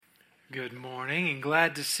Good morning, and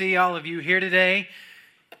glad to see all of you here today.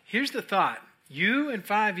 Here's the thought. You in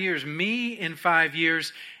 5 years, me in 5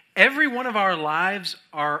 years, every one of our lives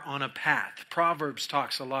are on a path. Proverbs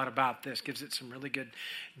talks a lot about this, gives it some really good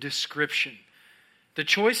description. The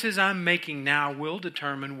choices I'm making now will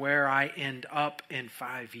determine where I end up in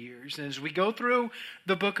 5 years. And as we go through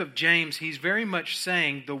the book of James, he's very much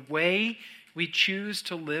saying the way we choose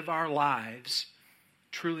to live our lives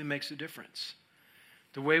truly makes a difference.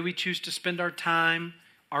 The way we choose to spend our time,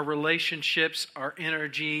 our relationships, our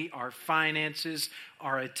energy, our finances,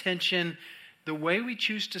 our attention, the way we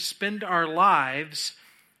choose to spend our lives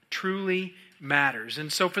truly matters.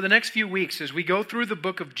 And so for the next few weeks, as we go through the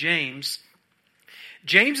book of James,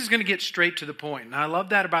 James is going to get straight to the point. And I love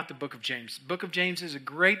that about the book of James. The book of James is a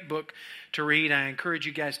great book to read. I encourage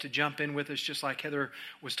you guys to jump in with us, just like Heather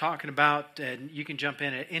was talking about. And you can jump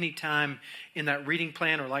in at any time in that reading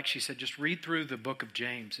plan, or like she said, just read through the book of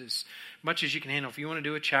James as much as you can handle. If you want to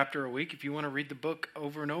do a chapter a week, if you want to read the book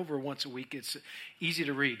over and over once a week, it's easy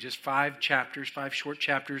to read. Just 5 chapters, 5 short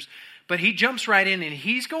chapters. But he jumps right in, and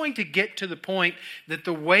he's going to get to the point that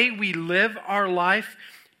the way we live our life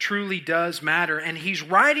truly does matter. And he's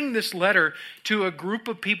writing this letter to a group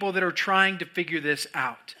of people that are trying to figure this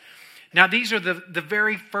out. Now, these are the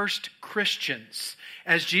very first Christians.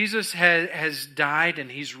 As Jesus has died and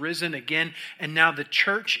he's risen again, and now the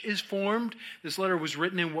church is formed. This letter was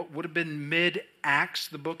written in what would have been mid-Acts,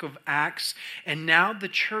 the book of Acts. And now the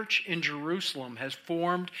church in Jerusalem has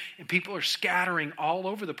formed, and people are scattering all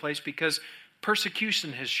over the place because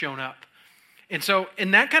persecution has shown up. And so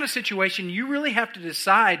in that kind of situation, you really have to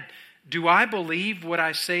decide, do I believe what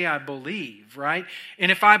I say I believe, right? And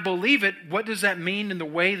if I believe it, what does that mean in the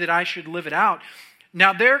way that I should live it out?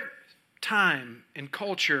 Now, their time and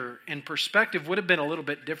culture and perspective would have been a little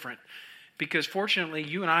bit different, because fortunately,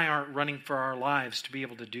 you and I aren't running for our lives to be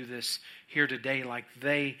able to do this here today like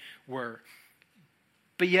they were.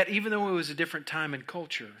 But yet, even though it was a different time and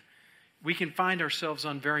culture, we can find ourselves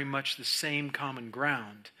on very much the same common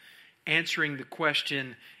ground, answering the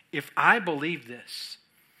question, if I believe this,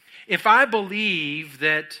 if I believe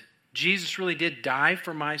that Jesus really did die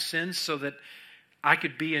for my sins so that I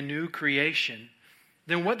could be a new creation,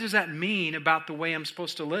 then what does that mean about the way I'm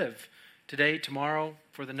supposed to live today, tomorrow,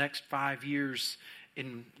 for the next 5 years,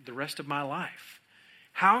 in the rest of my life?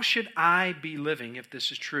 How should I be living if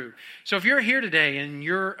this is true? So if you're here today and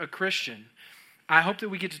you're a Christian, I hope that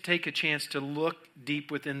we get to take a chance to look deep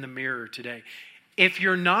within the mirror today. If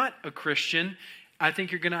you're not a Christian, I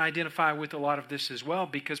think you're going to identify with a lot of this as well,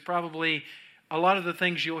 because probably a lot of the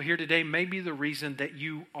things you'll hear today may be the reason that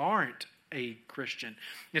you aren't a Christian.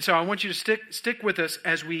 And so I want you to stick with us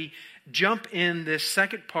as we jump in this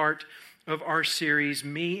second part of our series,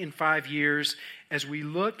 Me in 5 Years, as we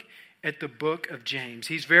look at the book of James.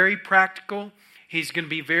 He's very practical. He's going to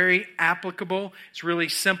be very applicable. It's really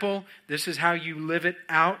simple. This is how you live it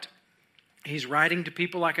out. He's writing to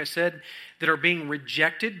people, like I said, that are being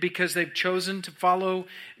rejected because they've chosen to follow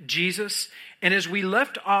Jesus. And as we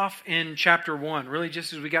left off in chapter 1, really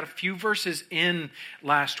just as we got a few verses in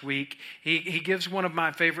last week, he gives one of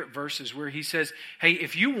my favorite verses where he says, hey,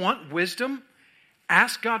 if you want wisdom,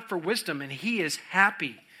 ask God for wisdom, and he is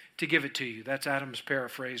happy to give it to you. That's Adam's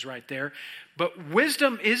paraphrase right there. But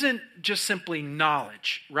wisdom isn't just simply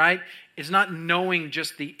knowledge, right? It's not knowing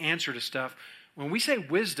just the answer to stuff. When we say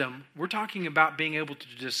wisdom, we're talking about being able to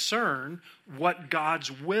discern what God's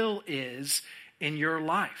will is in your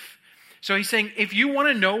life. So he's saying, if you want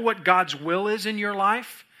to know what God's will is in your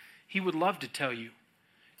life, he would love to tell you.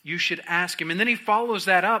 You should ask him. And then he follows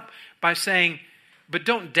that up by saying, but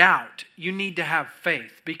don't doubt. You need to have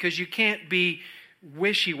faith, because you can't be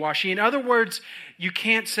wishy-washy. In other words, you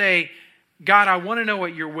can't say, God, I want to know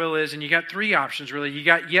what your will is. And you got 3 options, really. You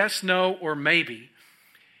got yes, no, or maybe.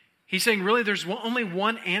 He's saying, really, there's only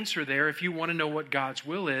one answer there. If you want to know what God's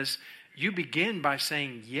will is, you begin by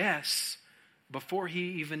saying yes before he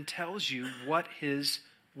even tells you what his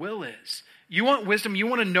will is. You want wisdom, you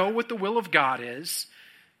want to know what the will of God is.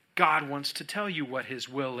 God wants to tell you what his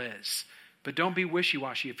will is. But don't be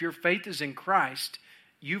wishy-washy. If your faith is in Christ,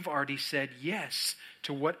 you've already said yes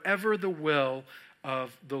to whatever the will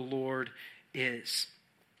of the Lord is.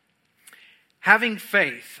 Having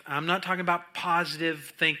faith, I'm not talking about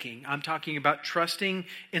positive thinking. I'm talking about trusting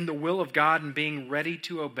in the will of God and being ready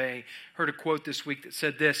to obey. Heard a quote this week that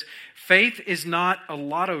said this: faith is not a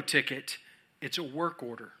lotto ticket, it's a work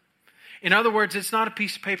order. In other words, it's not a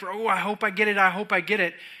piece of paper, oh, I hope I get it, I hope I get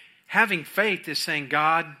it. Having faith is saying,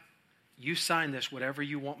 God, you sign this, whatever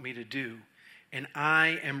you want me to do, and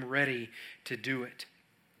I am ready to do it.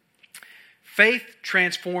 Faith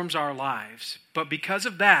transforms our lives, but because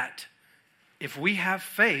of that, if we have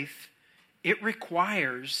faith, it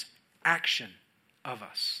requires action of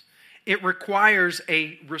us. It requires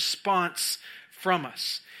a response from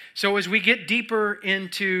us. So as we get deeper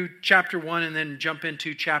into chapter 1 and then jump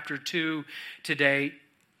into chapter 2 today,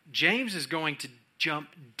 James is going to jump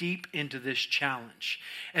deep into this challenge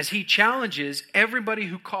as he challenges everybody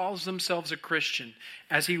who calls themselves a Christian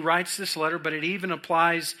as he writes this letter, but it even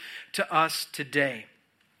applies to us today.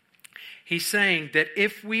 He's saying that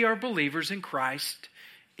if we are believers in Christ,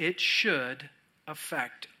 it should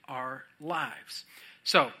affect our lives.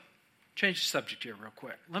 So, change the subject here real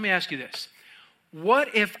quick. Let me ask you this.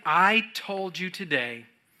 What if I told you today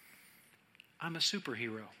I'm a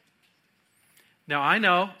superhero? Now, I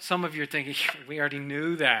know some of you are thinking, we already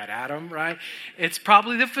knew that, Adam, right? It's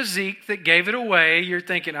probably the physique that gave it away. You're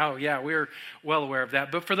thinking, oh, yeah, we're well aware of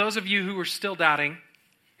that. But for those of you who are still doubting,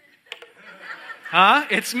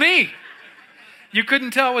 it's me. You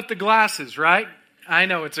couldn't tell with the glasses, right? I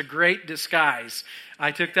know, it's a great disguise.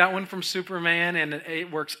 I took that one from Superman, and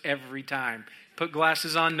it works every time. Put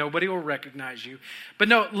glasses on, nobody will recognize you. But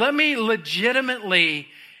no, let me legitimately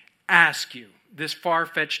ask you this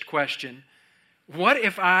far-fetched question. What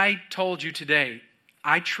if I told you today,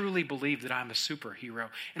 I truly believe that I'm a superhero?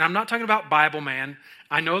 And I'm not talking about Bible man.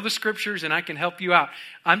 I know the scriptures and I can help you out.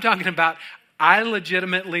 I'm talking about, I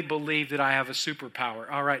legitimately believe that I have a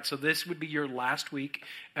superpower. All right, so this would be your last week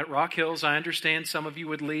at Rock Hills. I understand some of you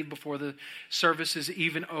would leave before the service is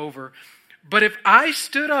even over. But if I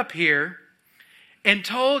stood up here and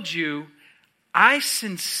told you, I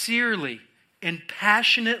sincerely and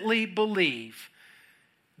passionately believe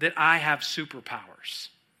that I have superpowers,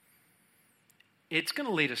 it's going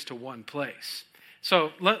to lead us to one place.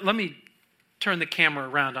 So let me turn the camera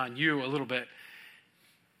around on you a little bit.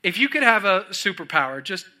 If you could have a superpower,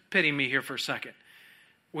 just pity me here for a second.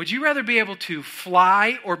 Would you rather be able to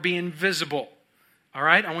fly or be invisible? All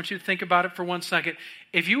right, I want you to think about it for 1 second.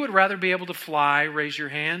 If you would rather be able to fly, raise your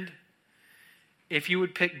hand. If you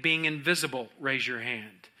would pick being invisible, raise your hand.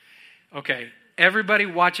 Okay, everybody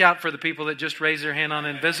watch out for the people that just raise their hand on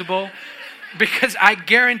invisible, because I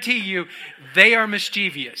guarantee you they are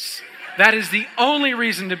mischievous. That is the only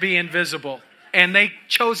reason to be invisible, and they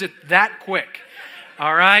chose it that quick.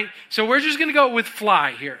 All right? So we're just going to go with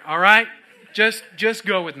fly here, all right? Just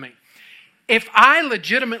go with me. If I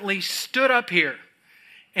legitimately stood up here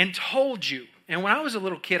and told you, and when I was a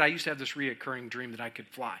little kid, I used to have this reoccurring dream that I could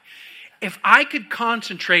fly. If I could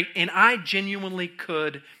concentrate and I genuinely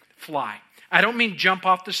could fly. I don't mean jump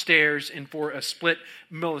off the stairs and for a split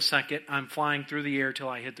millisecond, I'm flying through the air till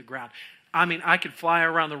I hit the ground. I mean, I could fly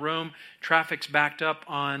around the room. Traffic's backed up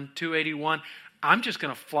on 281. I'm just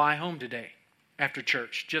going to fly home today after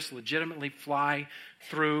church. Just legitimately fly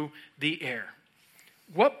through the air.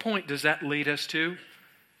 What point does that lead us to?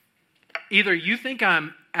 Either you think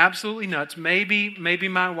I'm absolutely nuts. Maybe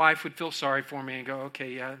my wife would feel sorry for me and go,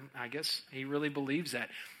 okay, yeah, I guess he really believes that.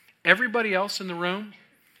 Everybody else in the room,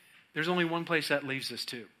 there's only one place that leaves us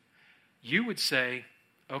to. You would say,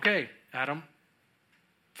 okay, Adam,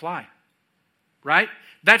 fly. Right?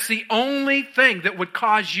 That's the only thing that would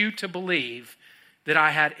cause you to believe that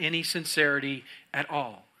I had any sincerity at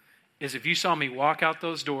all, is if you saw me walk out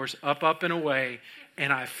those doors, up and away,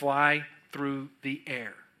 and I fly through the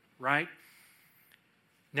air. Right?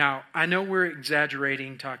 Now, I know we're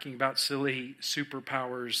exaggerating, talking about silly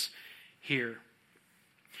superpowers here.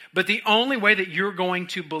 But the only way that you're going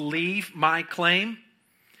to believe my claim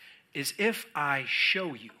is if I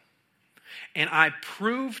show you. And I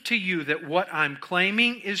prove to you that what I'm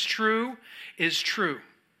claiming is true.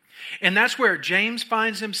 And that's where James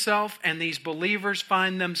finds himself and these believers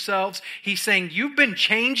find themselves. He's saying, you've been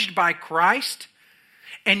changed by Christ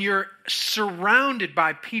and you're surrounded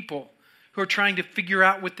by people who are trying to figure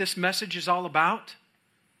out what this message is all about.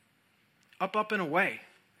 Up and away.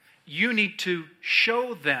 You need to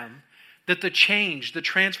show them that the change, the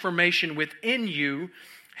transformation within you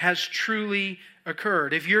has truly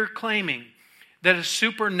occurred. If you're claiming that a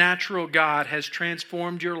supernatural God has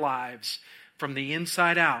transformed your lives from the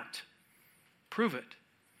inside out, prove it.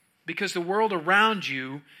 Because the world around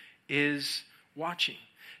you is watching.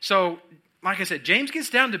 So, like I said, James gets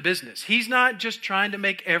down to business. He's not just trying to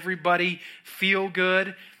make everybody feel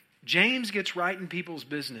good. James gets right in people's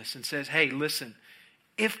business and says, hey, listen,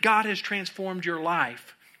 if God has transformed your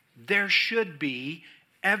life, there should be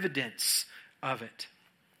evidence of it.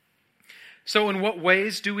 So in what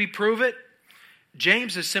ways do we prove it?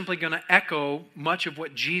 James is simply going to echo much of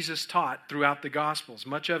what Jesus taught throughout the Gospels,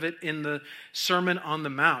 much of it in the Sermon on the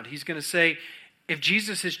Mount. He's going to say, if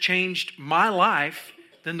Jesus has changed my life,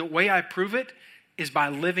 then the way I prove it is by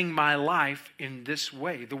living my life in this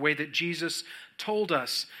way, the way that Jesus told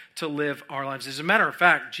us to live our lives. As a matter of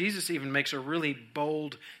fact, Jesus even makes a really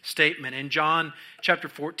bold statement. In John chapter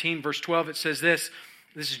 14, verse 12, it says this.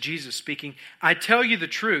 This is Jesus speaking. I tell you the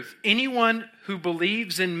truth. Anyone who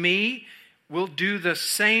believes in me will do the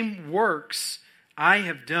same works I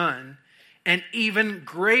have done, and even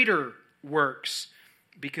greater works,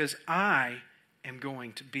 because I am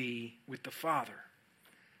going to be with the Father.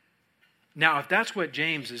 Now, if that's what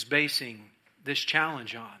James is basing this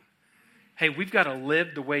challenge on, hey, we've got to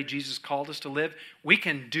live the way Jesus called us to live. We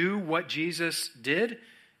can do what Jesus did,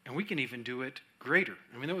 and we can even do it greater.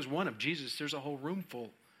 I mean, there was one of Jesus. There's a whole room full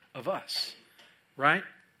of us, right?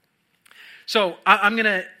 So I'm going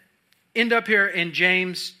to end up here in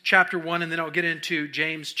James chapter 1, and then I'll get into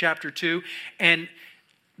James chapter 2. And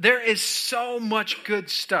there is so much good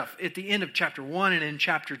stuff at the end of chapter 1 and in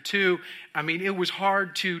chapter 2. I mean, it was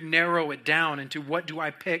hard to narrow it down into what do I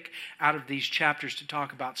pick out of these chapters to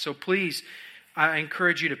talk about. So please, I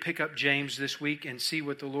encourage you to pick up James this week and see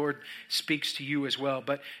what the Lord speaks to you as well.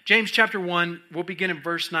 But James chapter 1, we'll begin in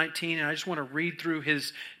verse 19, and I just want to read through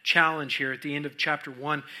his challenge here at the end of chapter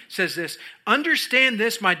 1. It says this, understand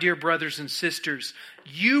this, my dear brothers and sisters,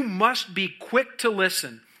 you must be quick to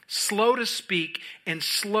listen, slow to speak, and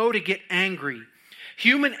slow to get angry.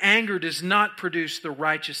 Human anger does not produce the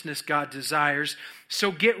righteousness God desires,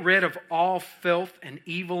 so get rid of all filth and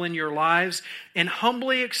evil in your lives and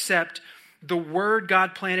humbly accept the word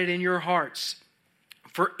God planted in your hearts,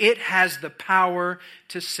 for it has the power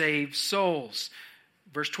to save souls.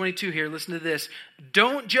 Verse 22 here, listen to this.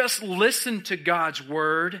 Don't just listen to God's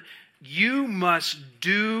word, you must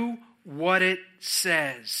do what it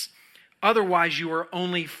says. Otherwise, you are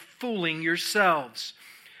only fooling yourselves.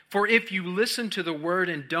 For if you listen to the word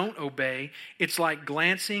and don't obey, it's like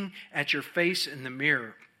glancing at your face in the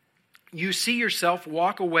mirror. You see yourself,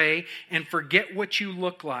 walk away, and forget what you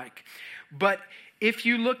look like. But if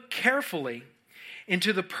you look carefully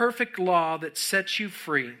into the perfect law that sets you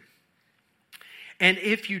free, and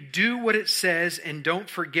if you do what it says and don't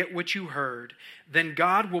forget what you heard, then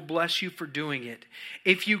God will bless you for doing it.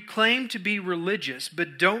 If you claim to be religious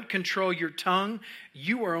but don't control your tongue,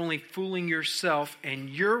 you are only fooling yourself, and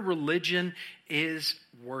your religion is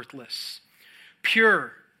worthless.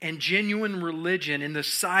 Pure and genuine religion in the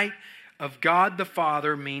sight of God the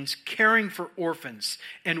Father means caring for orphans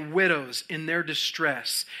and widows in their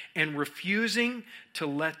distress and refusing to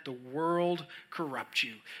let the world corrupt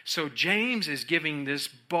you. So James is giving this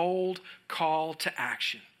bold call to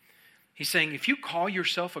action. He's saying if you call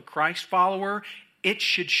yourself a Christ follower, it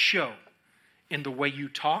should show in the way you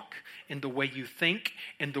talk, in the way you think,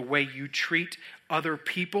 in the way you treat other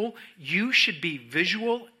people. You should be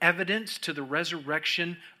visual evidence to the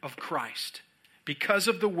resurrection of Christ, because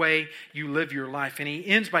of the way you live your life. And he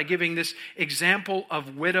ends by giving this example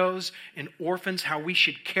of widows and orphans, how we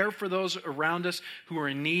should care for those around us who are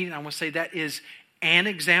in need. And I want to say that is an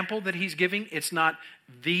example that he's giving. It's not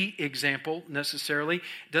the example necessarily.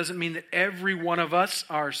 It doesn't mean that every one of us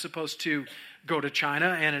are supposed to go to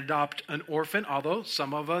China and adopt an orphan, although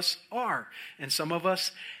some of us are, and some of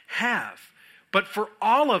us have. But for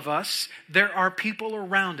all of us, there are people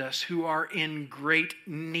around us who are in great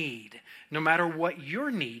need, no matter what your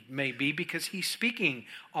need may be, because he's speaking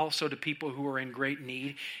also to people who are in great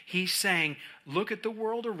need. He's saying, look at the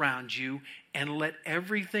world around you and let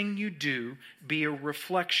everything you do be a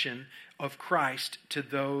reflection of Christ to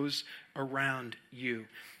those around you.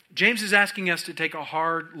 James is asking us to take a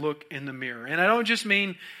hard look in the mirror. And I don't just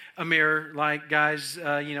mean a mirror like, guys,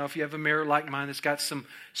 if you have a mirror like mine that's got some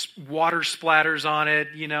water splatters on it,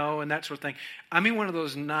 and that sort of thing. I mean one of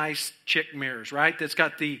those nice chick mirrors, right? That's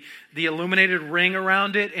got the illuminated ring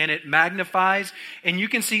around it, and it magnifies, and you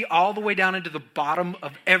can see all the way down into the bottom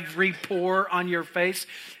of every pore on your face.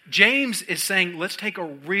 James is saying, let's take a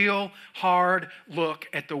real hard look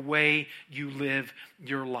at the way you live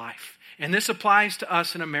your life. And this applies to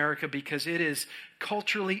us in America because it is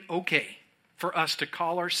culturally okay for us to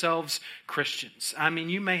call ourselves Christians. I mean,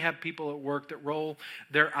 you may have people at work that roll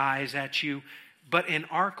their eyes at you, but in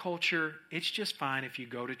our culture, it's just fine if you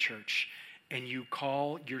go to church and you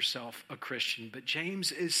call yourself a Christian. But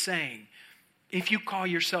James is saying, if you call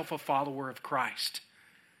yourself a follower of Christ,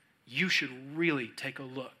 you should really take a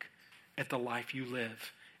look at the life you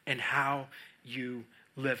live and how you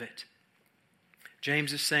live it.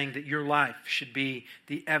 James is saying that your life should be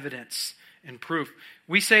the evidence and proof.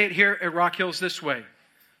 We say it here at Rock Hills this way: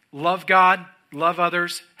 love God love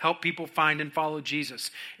others, help people find and follow Jesus.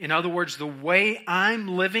 In other words, the way I'm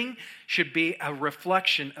living should be a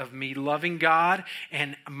reflection of me loving God,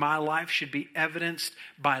 and my life should be evidenced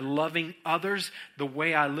by loving others. The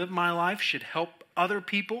way I live my life should help other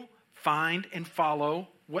people find and follow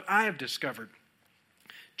what I have discovered.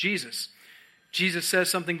 Jesus says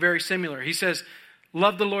something very similar. He says,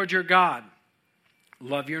 love the Lord your God.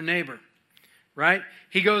 Love your neighbor. Right?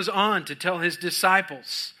 He goes on to tell his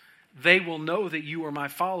disciples, they will know that you are my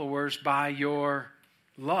followers by your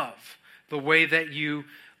love, the way that you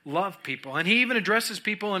love people. And he even addresses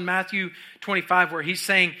people in Matthew 25 where he's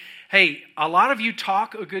saying, hey, a lot of you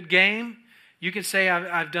talk a good game. You can say,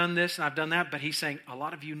 I've done this and I've done that, but he's saying, a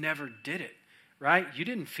lot of you never did it, right? You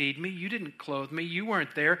didn't feed me. You didn't clothe me. You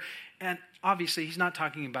weren't there. And obviously, he's not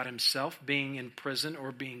talking about himself being in prison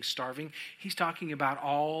or being starving. He's talking about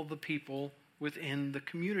all the people within the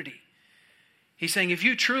community. He's saying, if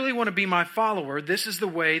you truly want to be my follower, this is the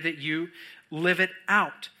way that you live it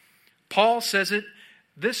out. Paul says it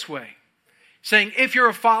this way, saying, if you're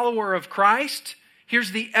a follower of Christ,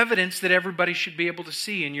 here's the evidence that everybody should be able to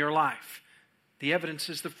see in your life. The evidence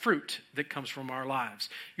is the fruit that comes from our lives.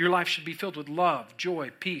 Your life should be filled with love,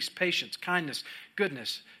 joy, peace, patience, kindness,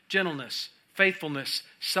 goodness, gentleness, faithfulness,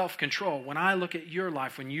 self-control. When I look at your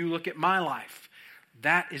life, when you look at my life,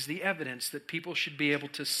 that is the evidence that people should be able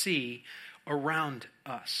to see around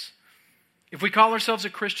us. If we call ourselves a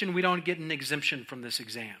Christian, we don't get an exemption from this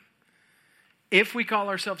exam. If we call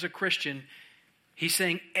ourselves a Christian, he's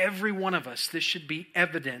saying every one of us, this should be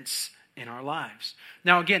evidence in our lives.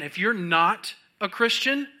 Now again, if you're not a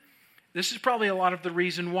Christian, this is probably a lot of the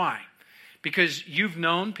reason why. Because you've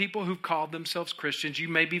known people who've called themselves Christians. You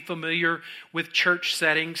may be familiar with church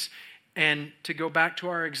settings. And to go back to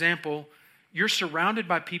our example, you're surrounded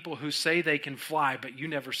by people who say they can fly, but you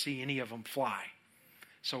never see any of them fly.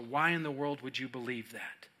 So why in the world would you believe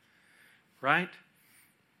that? Right?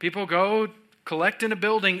 People go collect in a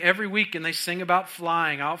building every week and they sing about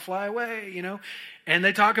flying. I'll fly away, And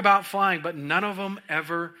they talk about flying, but none of them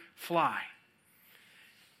ever fly.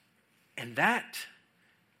 And that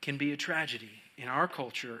can be a tragedy in our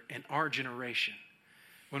culture and our generation.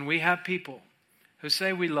 When we have people who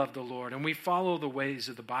say we love the Lord and we follow the ways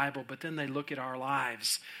of the Bible, but then they look at our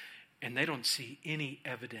lives and they don't see any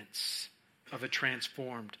evidence of a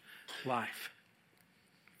transformed life.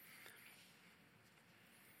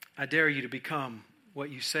 I dare you to become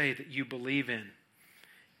what you say that you believe in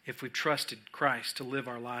if we've trusted Christ to live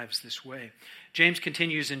our lives this way. James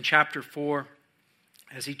continues in chapter 4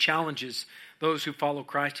 as he challenges those who follow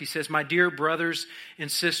Christ. He says, my dear brothers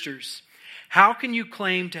and sisters, how can you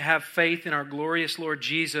claim to have faith in our glorious Lord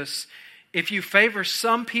Jesus if you favor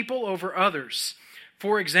some people over others?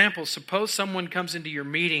 For example, suppose someone comes into your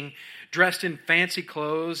meeting dressed in fancy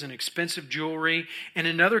clothes and expensive jewelry, and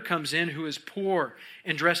another comes in who is poor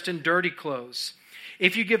and dressed in dirty clothes.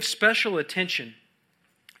 If you give special attention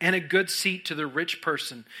and a good seat to the rich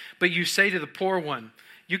person, but you say to the poor one,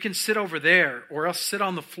 you can sit over there or else sit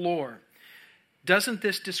on the floor, doesn't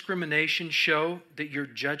this discrimination show that your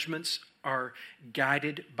judgments are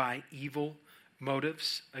guided by evil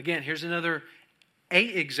motives? Again, here's another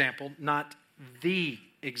example, not the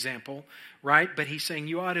example, right? But he's saying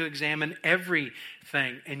you ought to examine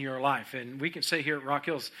everything in your life. And we can say here at Rock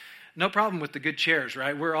Hills, no problem with the good chairs,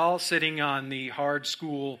 right? We're all sitting on the hard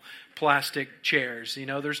school plastic chairs.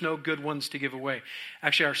 There's no good ones to give away.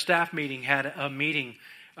 Actually, our staff meeting had a meeting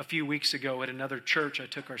a few weeks ago at another church. I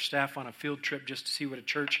took our staff on a field trip just to see what a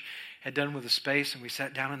church had done with the space, and we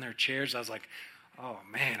sat down in their chairs. I was like, oh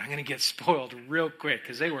man, I'm going to get spoiled real quick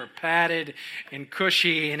because they were padded and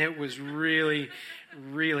cushy, and it was really,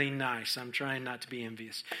 really nice. I'm trying not to be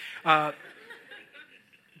envious.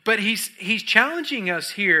 But he's challenging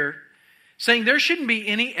us here, saying there shouldn't be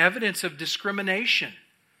any evidence of discrimination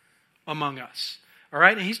among us. All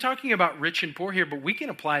right? And he's talking about rich and poor here, but we can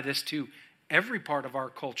apply this to every part of our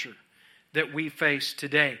culture that we face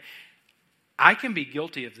today. I can be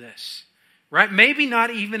guilty of this, right? Maybe not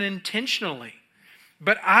even intentionally,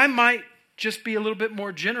 but I might just be a little bit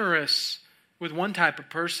more generous with one type of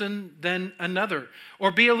person than another,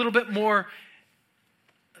 or be a little bit more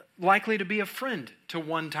likely to be a friend to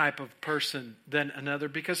one type of person than another,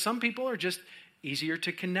 because some people are just easier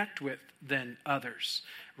to connect with than others,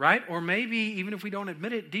 right? Or maybe, even if we don't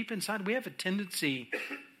admit it, deep inside we have a tendency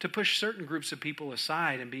to push certain groups of people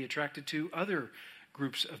aside and be attracted to other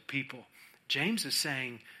groups of people. James is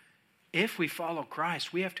saying, if we follow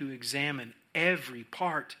Christ, we have to examine every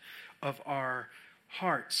part of our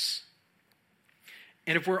hearts.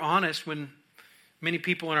 And if we're honest, when many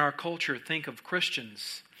people in our culture think of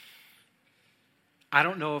Christians, I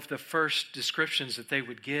don't know if the first descriptions that they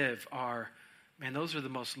would give are, man, those are the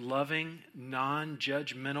most loving,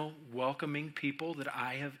 non-judgmental, welcoming people that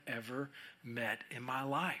I have ever met in my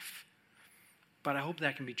life. But I hope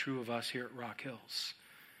that can be true of us here at Rock Hills.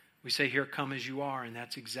 We say, here, come as you are, and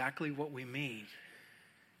that's exactly what we mean.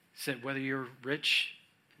 Said whether you're rich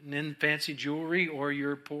and in fancy jewelry or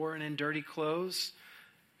you're poor and in dirty clothes,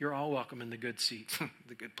 you're all welcome in the good seats,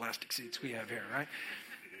 the good plastic seats we have here, right?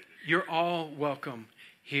 You're all welcome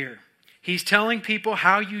here. He's telling people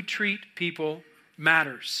how you treat people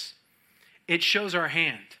matters. It shows our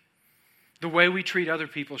hand. The way we treat other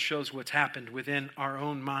people shows what's happened within our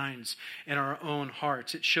own minds and our own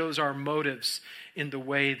hearts. It shows our motives in the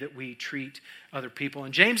way that we treat other people.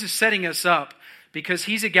 And James is setting us up because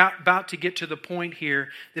he's about to get to the point here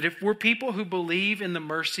that if we're people who believe in the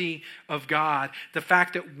mercy of God, the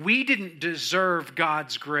fact that we didn't deserve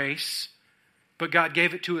God's grace, but God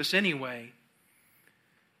gave it to us anyway,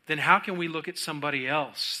 then how can we look at somebody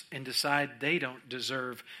else and decide they don't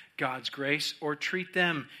deserve God's grace or treat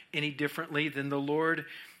them any differently than the Lord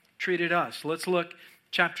treated us? Let's look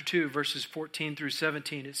chapter 2, verses 14 through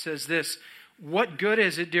 17. It says this, "What good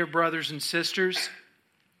is it, dear brothers and sisters,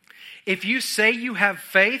 if you say you have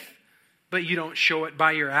faith, but you don't show it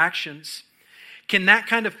by your actions? Can that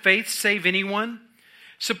kind of faith save anyone?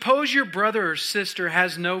 Suppose your brother or sister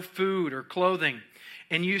has no food or clothing,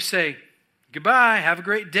 and you say, 'Goodbye, have a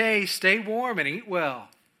great day, stay warm and eat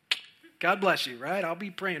well. God bless you,' right? I'll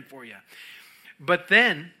be praying for you. But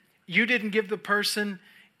then you didn't give the person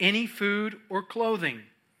any food or clothing.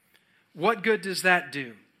 What good does that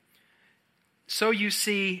do? So you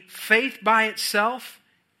see, faith by itself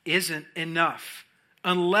isn't enough.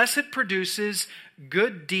 Unless it produces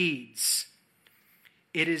good deeds,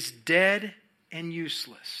 it is dead and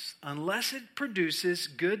useless. Unless it produces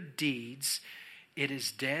good deeds, it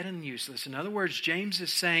is dead and useless." In other words, James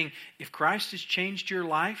is saying, if Christ has changed your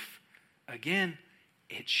life, again,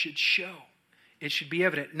 it should show. It should be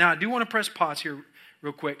evident. Now, I do want to press pause here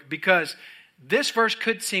real quick because this verse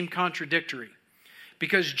could seem contradictory.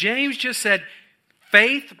 Because James just said,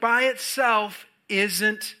 faith by itself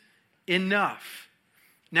isn't enough.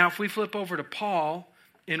 Now, if we flip over to Paul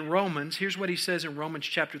in Romans, here's what he says in Romans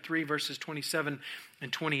chapter 3, verses 27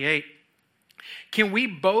 and 28. "Can we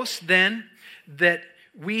boast then that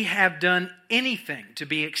we have done anything to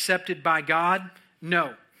be accepted by God?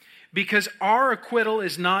 No, because our acquittal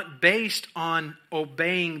is not based on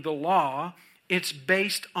obeying the law, it's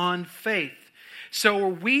based on faith. So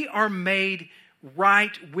we are made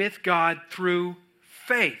right with God through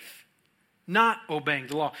faith, not obeying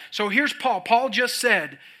the law." So here's Paul. Paul just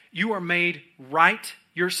said, you are made right.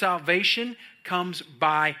 Your salvation comes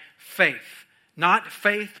by faith, not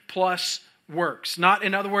faith plus works. Not,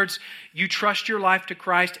 in other words, you trust your life to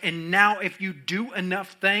Christ, and now if you do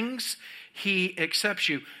enough things, He accepts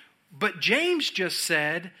you. But James just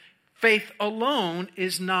said, faith alone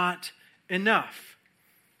is not enough.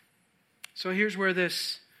 So here's where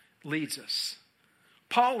this leads us.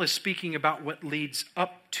 Paul is speaking about what leads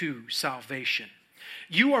up to salvation.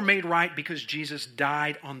 You are made right because Jesus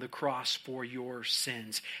died on the cross for your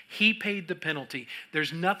sins. He paid the penalty.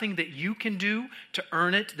 There's nothing that you can do to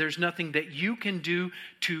earn it. There's nothing that you can do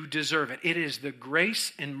to deserve it. It is the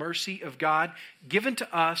grace and mercy of God given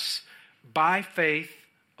to us by faith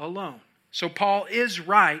alone. So Paul is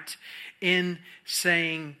right in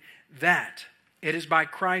saying that. It is by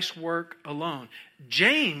Christ's work alone.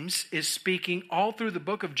 James is speaking all through the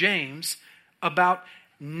book of James about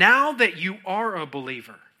now that you are a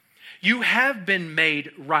believer, you have been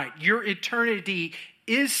made right. Your eternity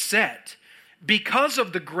is set because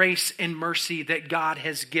of the grace and mercy that God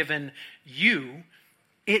has given you.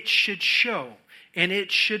 It should show, and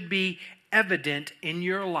it should be evident in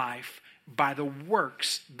your life by the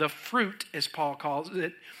works, the fruit, as Paul calls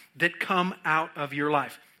it, that come out of your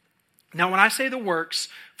life. Now, when I say the works,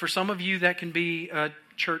 for some of you that can be a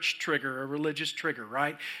church trigger, a religious trigger,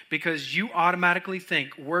 right? Because you automatically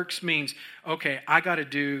think works means, okay, I got to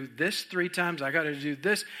do this 3 times, I got to do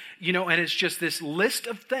this, and it's just this list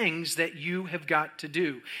of things that you have got to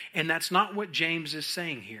do. And that's not what James is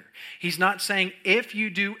saying here. He's not saying if you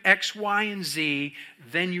do X, Y, and Z,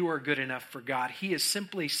 then you are good enough for God. He is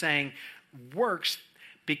simply saying works,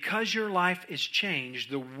 because your life is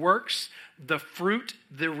changed, the works, the fruit,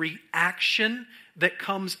 the reaction that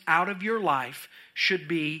comes out of your life should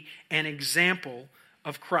be an example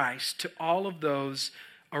of Christ to all of those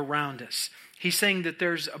around us. He's saying that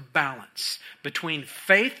there's a balance between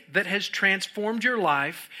faith that has transformed your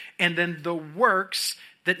life and then the works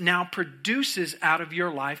that now produces out of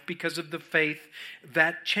your life because of the faith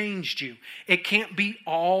that changed you. It can't be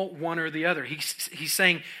all one or the other. He's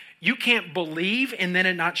saying you can't believe and then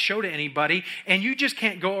it not show to anybody, and you just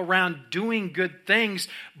can't go around doing good things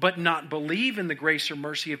but not believe in the grace or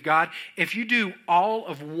mercy of God. If you do all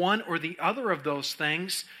of one or the other of those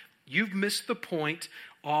things, you've missed the point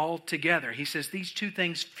altogether. He says these two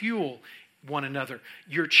things fuel one another.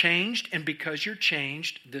 You're changed, and because you're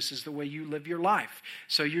changed, this is the way you live your life.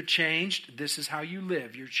 So you're changed, this is how you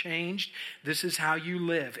live. You're changed, this is how you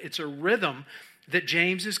live. It's a rhythm that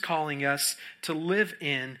James is calling us to live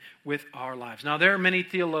in with our lives. Now, there are many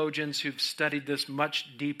theologians who've studied this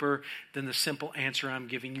much deeper than the simple answer I'm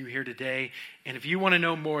giving you here today. And if you want to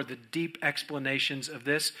know more of the deep explanations of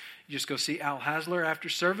this, you just go see Al Hasler after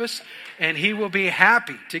service, and he will be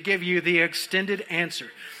happy to give you the extended answer.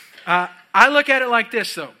 I look at it like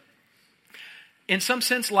this, though. In some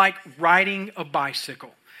sense, like riding a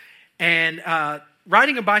bicycle. And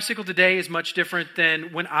riding a bicycle today is much different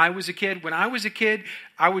than when I was a kid. When I was a kid,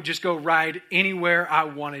 I would just go ride anywhere I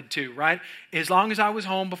wanted to, right? As long as I was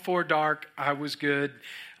home before dark, I was good.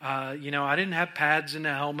 I didn't have pads and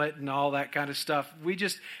a helmet and all that kind of stuff. We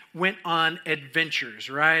just went on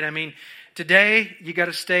adventures, right? I mean, today, you got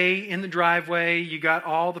to stay in the driveway. You got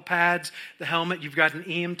all the pads, the helmet. You've got an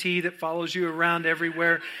EMT that follows you around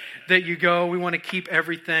everywhere that you go. We want to keep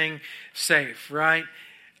everything safe, right?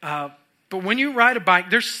 But when you ride a bike,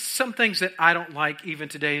 there's some things that I don't like even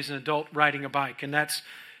today as an adult riding a bike. And that's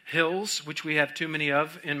hills, which we have too many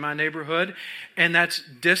of in my neighborhood. And that's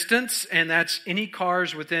distance. And that's any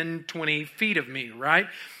cars within 20 feet of me, right?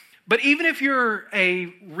 But even if you're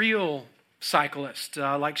a real cyclist,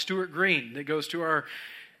 like Stuart Green that goes to our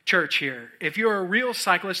church here. If you're a real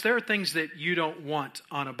cyclist, there are things that you don't want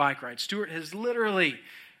on a bike ride. Stuart has literally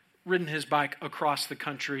ridden his bike across the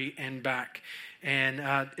country and back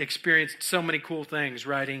and experienced so many cool things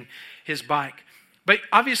riding his bike. But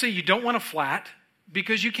obviously you don't want a flat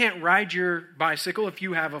because you can't ride your bicycle if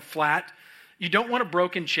you have a flat. You don't want a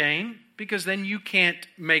broken chain because then you can't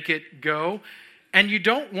make it go. And you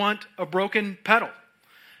don't want a broken pedal.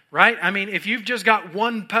 Right? I mean, if you've just got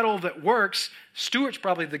one pedal that works, Stuart's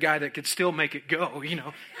probably the guy that could still make it go,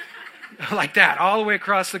 like that, all the way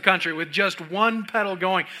across the country with just one pedal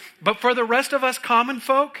going. But for the rest of us common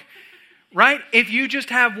folk, right? If you just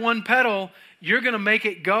have one pedal, you're going to make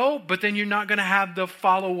it go, but then you're not going to have the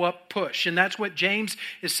follow-up push. And that's what James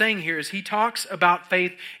is saying here as he talks about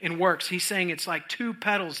faith and works. He's saying it's like two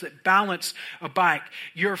pedals that balance a bike.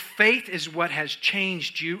 Your faith is what has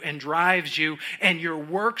changed you and drives you, and your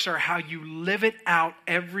works are how you live it out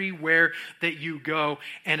everywhere that you go.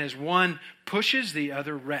 And as one pushes, the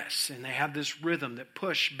other rests. And they have this rhythm that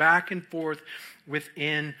push back and forth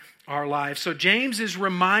within our lives. So James is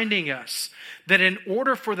reminding us that in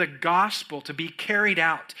order for the gospel to be carried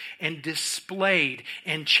out and displayed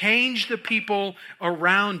and change the people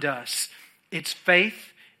around us, it's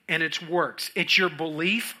faith and it's works. It's your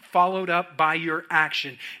belief followed up by your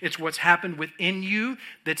action. It's what's happened within you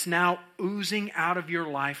that's now oozing out of your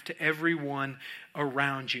life to everyone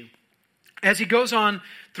around you. As he goes on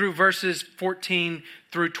through verses 14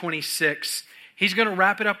 through 26, he's going to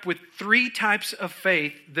wrap it up with three types of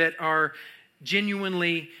faith that are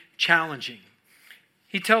genuinely challenging.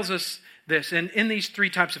 He tells us this, and in these three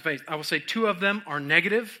types of faith, I will say two of them are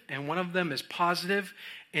negative, and one of them is positive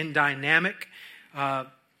and dynamic.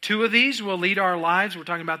 Two of these will lead our lives. We're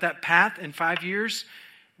talking about that path in 5 years.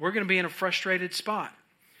 We're going to be in a frustrated spot.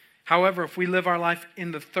 However, if we live our life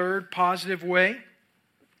in the third positive way,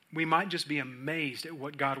 we might just be amazed at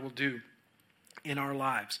what God will do in our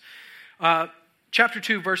lives. Chapter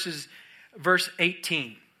 2, verse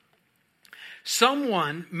 18.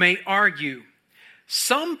 Someone may argue,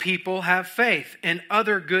 some people have faith and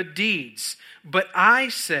other good deeds, but I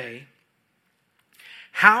say,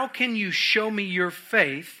 how can you show me your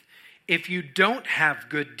faith if you don't have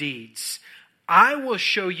good deeds? I will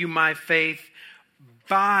show you my faith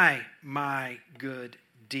by my good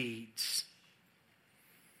deeds.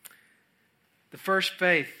 The first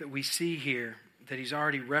faith that we see here that he's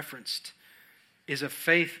already referenced is a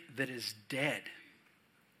faith that is dead.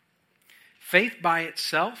 Faith by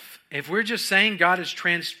itself, if we're just saying God has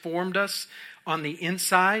transformed us on the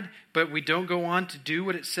inside, but we don't go on to do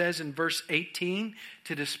what it says in verse 18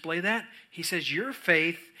 to display that, he says your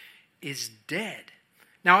faith is dead.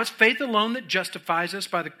 Now it's faith alone that justifies us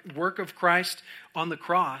by the work of Christ on the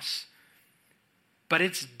cross, but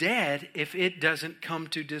it's dead if it doesn't come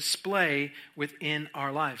to display within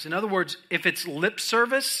our lives. In other words, if it's lip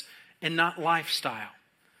service and not lifestyle.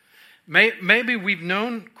 Maybe we've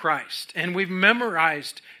known Christ and we've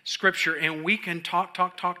memorized Scripture and we can talk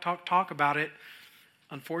about it.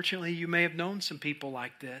 Unfortunately, you may have known some people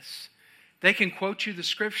like this. They can quote you the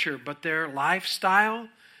Scripture, but their lifestyle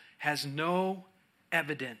has no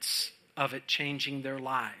evidence of it changing their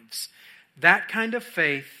lives. That kind of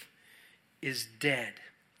faith is dead.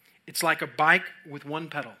 It's like a bike with one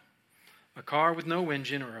pedal, a car with no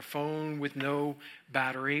engine, or a phone with no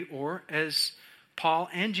battery, or as Paul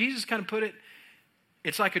and Jesus kind of put it,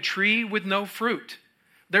 it's like a tree with no fruit.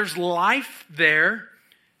 There's life there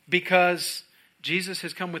because Jesus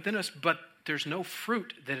has come within us, but there's no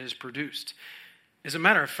fruit that is produced. As a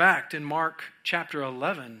matter of fact, in Mark chapter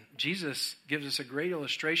 11, Jesus gives us a great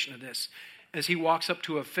illustration of this as he walks up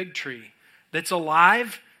to a fig tree that's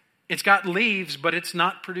alive. It's got leaves, but it's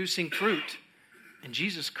not producing fruit. And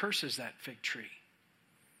Jesus curses that fig tree.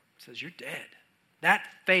 He says, you're dead. That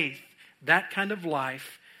faith, that kind of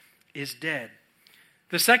life is dead.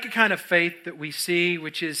 The second kind of faith that we see,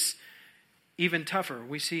 which is even tougher,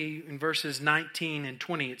 we see in verses 19 and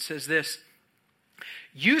 20, it says this,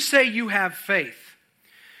 you say you have faith,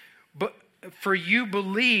 but for you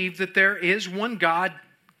believe that there is one God.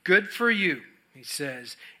 Good for you, he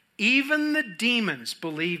says. Even the demons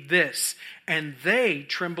believe this, and they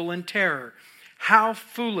tremble in terror. How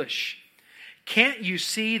foolish. Can't you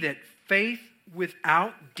see that faith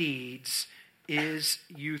without deeds is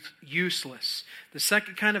useless? The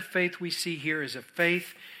second kind of faith we see here is a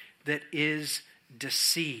faith that is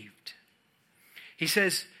deceived. He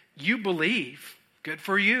says, you believe. Good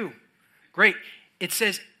for you. Great. It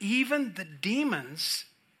says, even the demons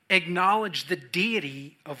acknowledge the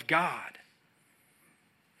deity of God.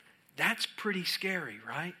 That's pretty scary,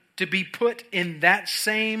 right? To be put in that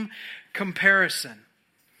same comparison.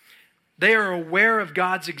 They are aware of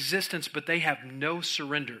God's existence, but they have no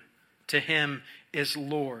surrender to Him as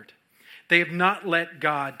Lord. They have not let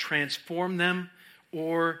God transform them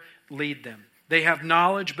or lead them. They have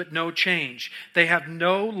knowledge, but no change. They have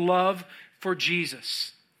no love for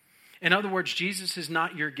Jesus. In other words, Jesus is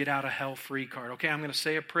not your get out of hell free card. Okay, I'm going to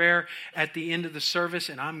say a prayer at the end of the service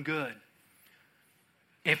and I'm good.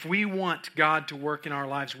 If we want God to work in our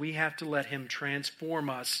lives, we have to let Him transform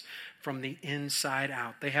us from the inside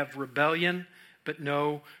out. They have rebellion, but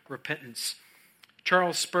no repentance.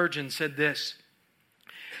 Charles Spurgeon said this,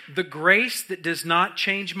 the grace that does not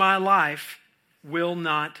change my life will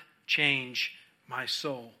not change my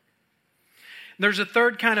soul. And there's a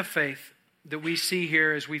third kind of faith that we see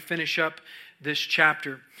here as we finish up this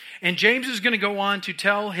chapter. And James is going to go on to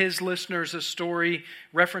tell his listeners a story,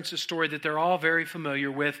 reference a story that they're all very familiar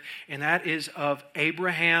with, and that is of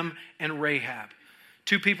Abraham and Rahab.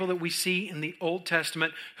 Two people that we see in the Old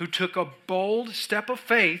Testament who took a bold step of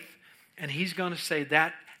faith, and he's going to say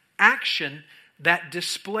that action, that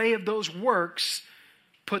display of those works,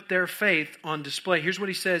 put their faith on display. Here's what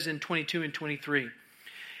he says in 22 and 23.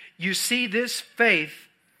 You see this faith,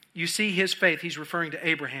 you see his faith, he's referring to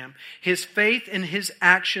Abraham. His faith and his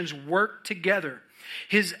actions worked together.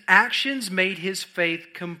 His actions made his faith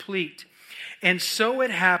complete. And so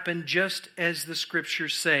it happened just as the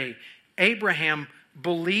scriptures say. Abraham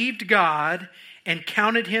believed God and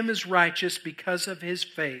counted him as righteous because of his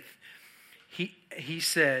faith. He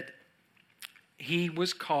said he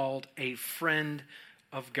was called a friend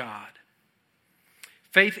of God.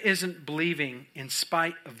 Faith isn't believing in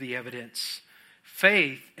spite of the evidence.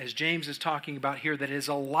 Faith, as James is talking about here, that is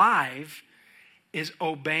alive, is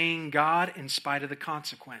obeying God in spite of the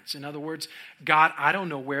consequence. In other words, God, I don't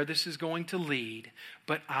know where this is going to lead,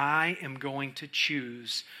 but I am going to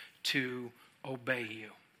choose to obey you.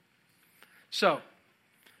 So,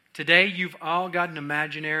 today you've all got an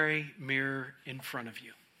imaginary mirror in front of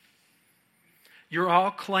you. You're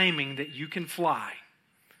all claiming that you can fly.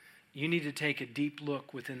 You need to take a deep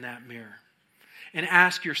look within that mirror and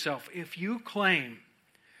ask yourself, if you claim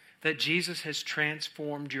that Jesus has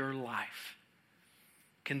transformed your life,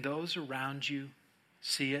 can those around you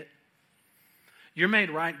see it? You're made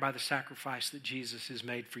right by the sacrifice that Jesus has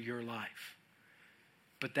made for your life.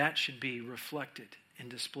 But that should be reflected and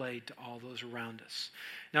displayed to all those around us.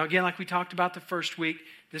 Now again, like we talked about the first week,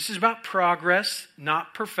 this is about progress,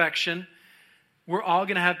 not perfection. We're all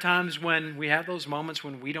going to have times when we have those moments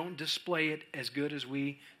when we don't display it as good as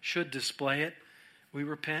we should display it. We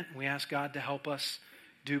repent and we ask God to help us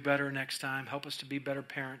do better next time. Help us to be better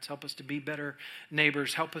parents. Help us to be better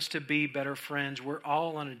neighbors. Help us to be better friends. We're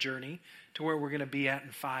all on a journey to where we're going to be at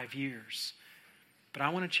in 5 years. But I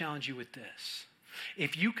want to challenge you with this.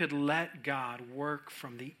 If you could let God work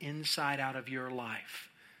from the inside out of your life,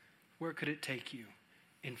 where could it take you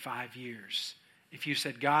in 5 years? If you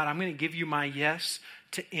said, God, I'm going to give you my yes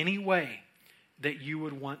to any way that you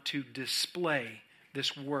would want to display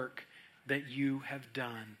this work that you have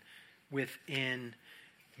done within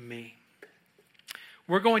me.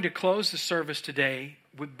 We're going to close the service today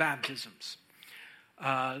with baptisms.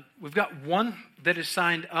 We've got one that is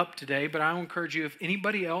signed up today, but I will encourage you, if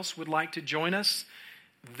anybody else would like to join us,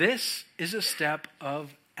 this is a step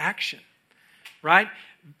of action, right?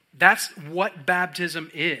 That's what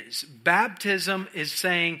baptism is. Baptism is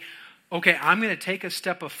saying, okay, I'm going to take a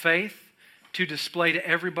step of faith to display to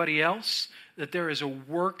everybody else that there is a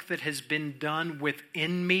work that has been done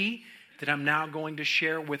within me that I'm now going to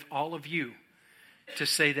share with all of you, to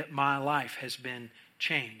say that my life has been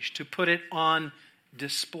changed, to put it on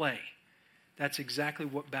display. That's exactly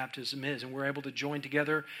what baptism is, and we're able to join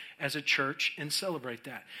together as a church and celebrate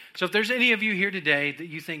that. So if there's any of you here today that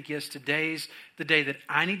you think, yes, today's the day that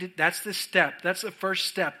I need to, that's the step, that's the first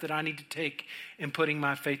step that I need to take in putting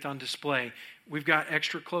my faith on display. We've got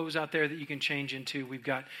extra clothes out there that you can change into. We've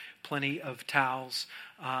got plenty of towels,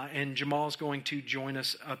 and Jamal's going to join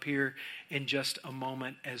us up here in just a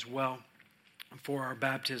moment as well for our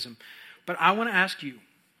baptism. But I want to ask you,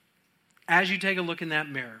 as you take a look in that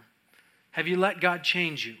mirror, have you let God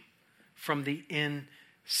change you from the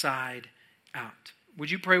inside out? Would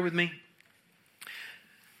you pray with me?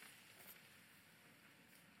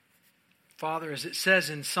 Father, as it says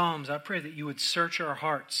in Psalms, I pray that you would search our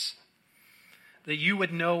hearts, that you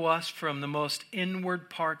would know us from the most inward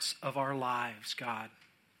parts of our lives, God.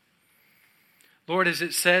 Lord, as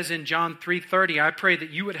it says in John 3:30, I pray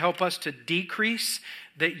that you would help us to decrease,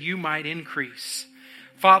 that you might increase.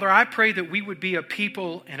 Father, I pray that we would be a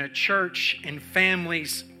people and a church and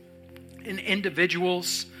families and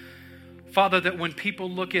individuals, Father, that when people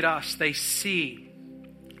look at us, they see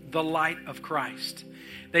the light of Christ.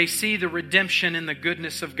 They see the redemption and the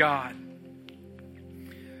goodness of God.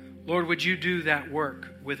 Lord, would you do that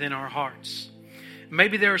work within our hearts?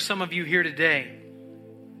 Maybe there are some of you here today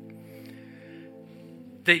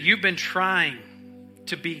that you've been trying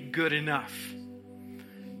to be good enough.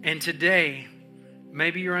 And today,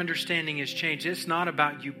 maybe your understanding has changed. It's not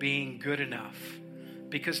about you being good enough,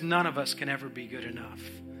 because none of us can ever be good enough.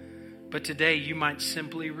 But today you might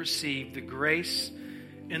simply receive the grace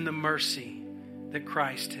and the mercy that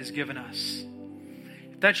Christ has given us.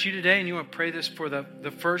 If that's you today and you want to pray this for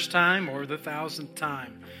the first time or the 1,000th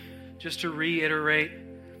time, just to reiterate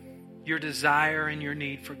your desire and your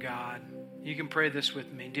need for God, you can pray this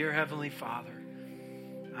with me. Dear Heavenly Father,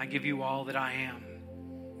 I give you all that I am.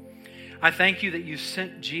 I thank you that you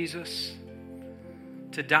sent Jesus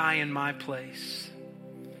to die in my place,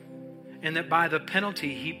 and that by the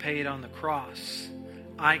penalty he paid on the cross,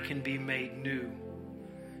 I can be made new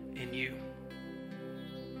in you.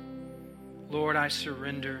 Lord, I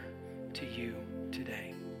surrender to you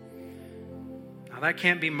today. Now that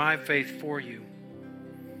can't be my faith for you.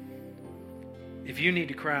 If you need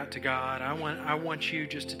to cry out to God, I want you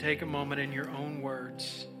just to take a moment in your own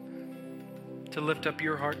words to lift up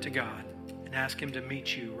your heart to God and ask him to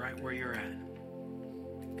meet you right where you're at.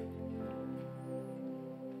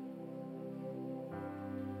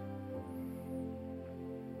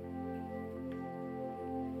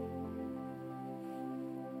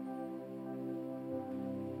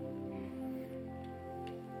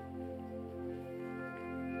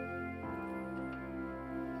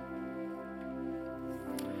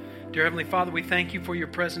 Dear Heavenly Father, we thank you for your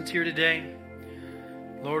presence here today.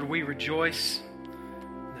 Lord, we rejoice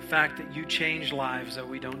in the fact that you change lives though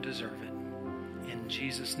we don't deserve it. In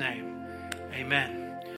Jesus' name, amen.